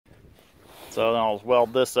So then I'll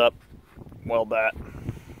weld this up, weld that.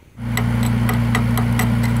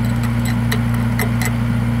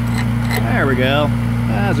 There we go.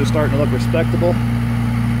 Those are starting to look respectable.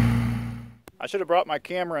 I should have brought my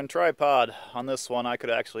camera and tripod on this one. I could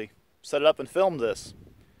actually set it up and film this.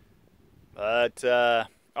 But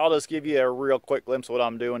I'll just give you a real quick glimpse of what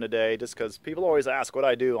I'm doing today, just because people always ask what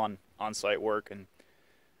I do on site work. And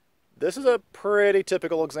this is a pretty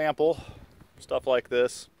typical example. Stuff like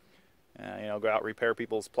this. You know, go out, repair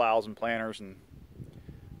people's plows and planters and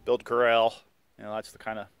build corral. You know, that's the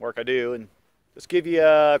kind of work I do. And just give you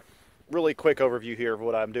a really quick overview here of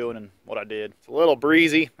what I'm doing and what I did. It's a little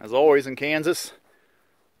breezy, as always in Kansas,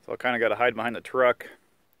 so I kind of got to hide behind the truck.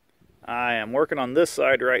 I am working on this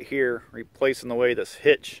side right here, replacing the way this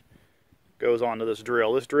hitch goes onto this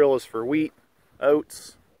drill. This drill is for wheat,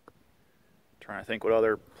 oats. I'm trying to think what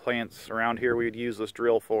other plants around here we'd use this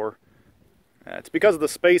drill for. It's because of the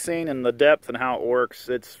spacing and the depth and how it works.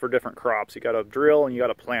 It's for different crops. You got a drill and you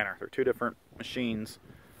got a planter. They're two different machines.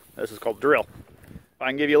 This is called drill. I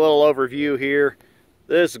can give you a little overview here.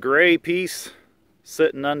 This gray piece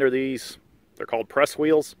sitting under these, they're called press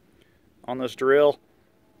wheels on this drill.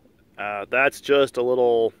 That's just a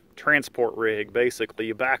little transport rig. Basically,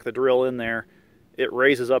 you back the drill in there, it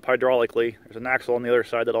raises up hydraulically. There's an axle on the other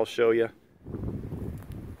side that I'll show you.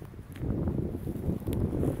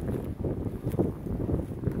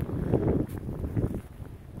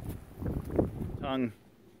 Tongue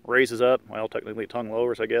raises up, well, technically tongue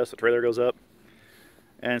lowers, I guess. The trailer goes up.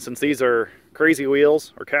 And since these are crazy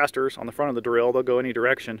wheels or casters on the front of the drill, they'll go any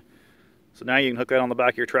direction. So now you can hook that on the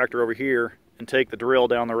back of your tractor over here and take the drill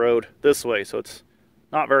down the road this way. So it's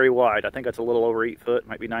not very wide. I think that's a little over 8 foot,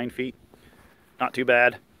 might be 9 feet. Not too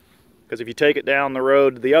bad. Because if you take it down the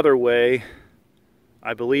road the other way,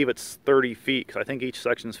 I believe it's 30 feet, because I think each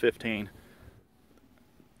section is 15.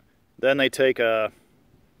 Then they take a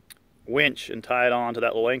winch and tie it on to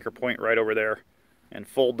that little anchor point right over there and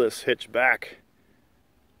fold this hitch back.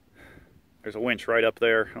 There's a winch right up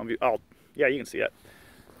there. Yeah, you can see it.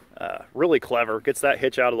 Really clever. Gets that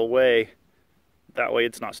hitch out of the way. That way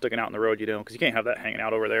it's not sticking out in the road, you know, because you can't have that hanging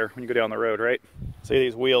out over there when you go down the road, right? See,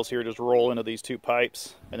 these wheels here just roll into these two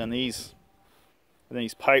pipes, and then these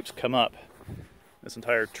pipes come up. This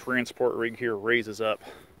entire transport rig here raises up.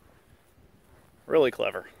 Really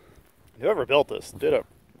clever. Whoever built this did a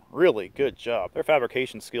really good job. Their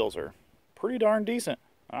fabrication skills are pretty darn decent.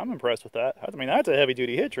 I'm impressed with that. I mean, that's a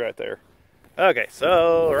heavy-duty hitch right there. Okay,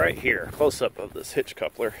 so right here, close-up of this hitch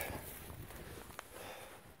coupler.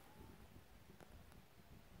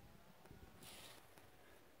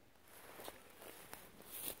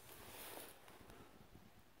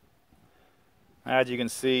 As you can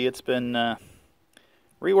see, it's been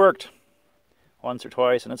reworked once or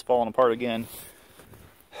twice, and it's falling apart again.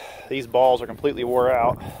 These balls are completely wore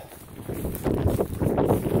out.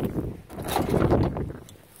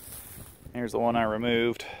 Here's the one I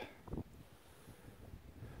removed.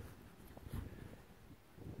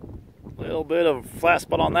 A little bit of flat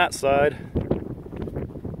spot on that side.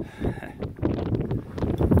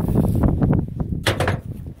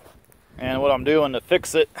 And what I'm doing to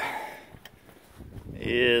fix it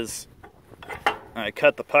is I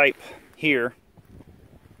cut the pipe here,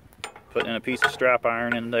 put in a piece of strap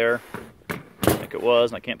iron in there, I think it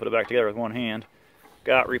was, and I can't put it back together with one hand.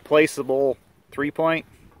 Got replaceable 3-point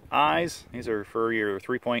eyes. These are for your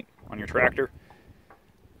 3-point on your tractor.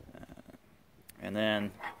 And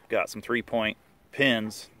then got some 3-point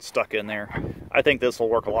pins stuck in there. I think this will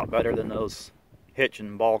work a lot better than those hitch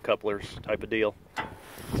and ball couplers type of deal.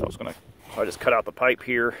 So I just cut out the pipe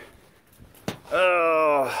here.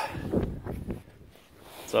 Oh.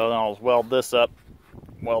 So then I'll weld this up,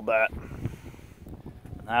 weld that.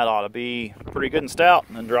 And that ought to be pretty good and stout,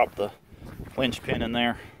 and then drop the winch pin in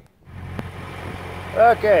there.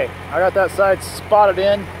 Okay, I got that side spotted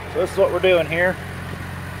in, so this is what we're doing here.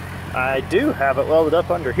 I do have it welded up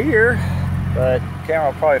under here, but the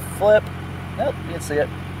camera will probably flip. Nope, you can see it.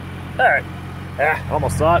 Alright.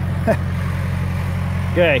 Almost saw it.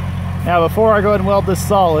 Okay, now before I go ahead and weld this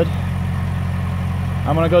solid,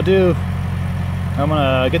 I'm gonna get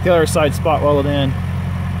the other side spot welded in.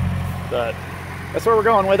 But that's where we're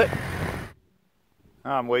going with it.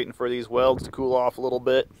 I'm waiting for these welds to cool off a little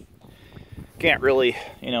bit. Can't really,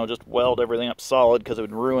 just weld everything up solid because it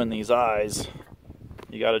would ruin these eyes.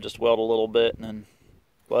 You got to just weld a little bit and then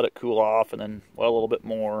let it cool off, and then weld a little bit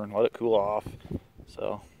more and let it cool off.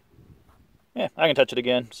 So, yeah, I can touch it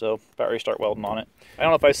again, so about ready to start welding on it. I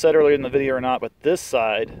don't know if I said earlier in the video or not, but this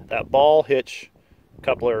side, that ball hitch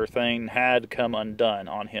coupler thing had come undone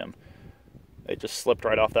on him. It just slipped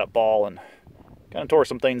right off that ball and Kind of tore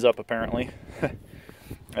some things up apparently.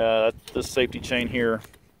 This safety chain here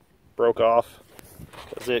broke off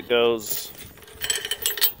because it goes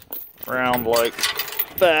around like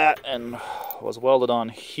that and was welded on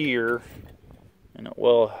here, and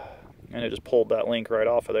it just pulled that link right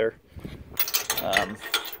off of there. And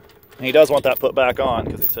he does want that put back on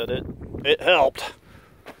because he said it helped.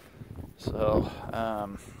 So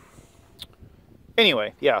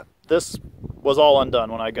anyway, yeah, this was all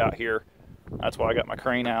undone when I got here. That's why I got my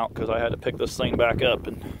crane out, because I had to pick this thing back up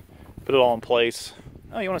and put it all in place.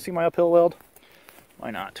 Oh, you want to see my uphill weld?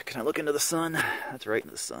 Why not? Can I look into the sun? That's right in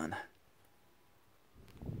the sun.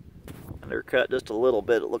 Undercut just a little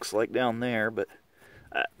bit, it looks like down there, but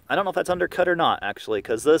I don't know if that's undercut or not, actually,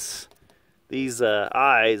 because these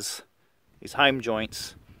eyes, these heim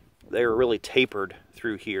joints, they were really tapered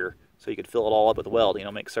through here, so you could fill it all up with weld, you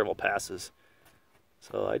know, make several passes.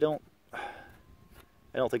 So I don't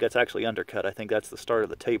think that's actually undercut. I think that's the start of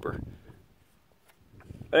the taper.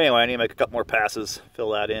 But anyway, I need to make a couple more passes,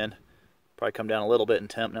 fill that in. Probably come down a little bit in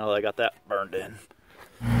temp now that I got that burned in.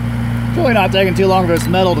 It's really not taking too long for this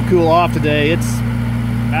metal to cool off today. It's,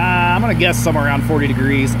 I'm gonna guess somewhere around 40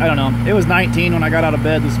 degrees. I don't know. It was 19 when I got out of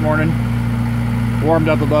bed this morning. Warmed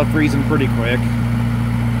up above freezing pretty quick.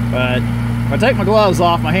 But if I take my gloves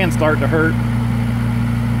off, my hands start to hurt.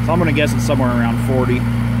 So I'm gonna guess it's somewhere around 40.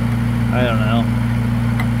 I don't know.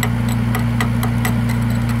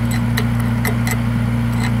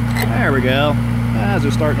 There we go. Those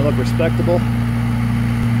are starting to look respectable.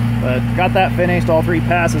 But got that finished, all 3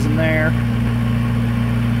 passes in there.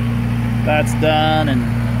 That's done, and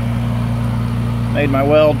made my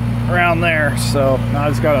weld around there. So now I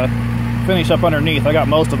just gotta finish up underneath. I got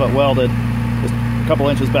most of it welded. Just a couple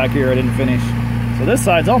inches back here I didn't finish. So this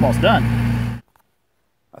side's almost done.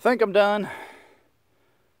 I think I'm done.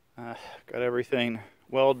 Got everything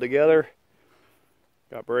welded together.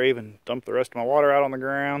 Got brave and dumped the rest of my water out on the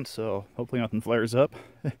ground, so hopefully nothing flares up.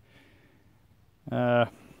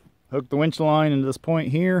 Hook the winch line into this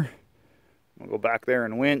point here. I'll go back there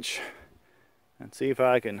and winch and see if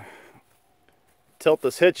I can tilt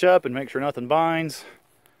this hitch up and make sure nothing binds.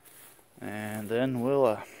 And then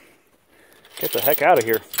we'll get the heck out of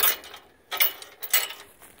here.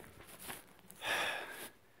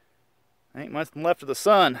 Ain't much left of the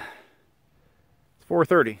sun. It's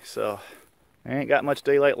 4:30, so I ain't got much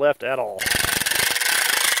daylight left at all.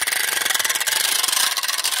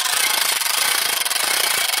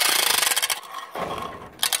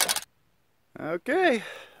 Okay,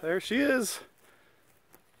 there she is.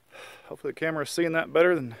 Hopefully the camera's seeing that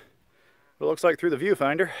better than what it looks like through the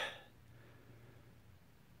viewfinder.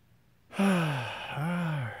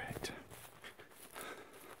 Alright.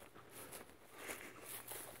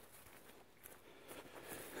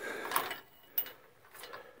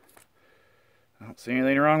 I don't see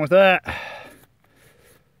anything wrong with that.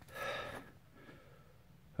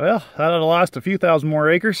 Well, I'd have lost a few thousand more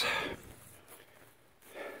acres.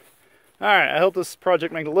 Alright, I hope this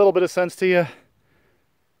project made a little bit of sense to you.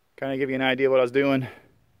 Kind of give you an idea what I was doing.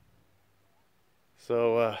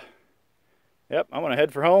 So, yep, I'm going to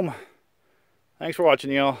head for home. Thanks for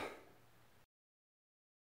watching, y'all.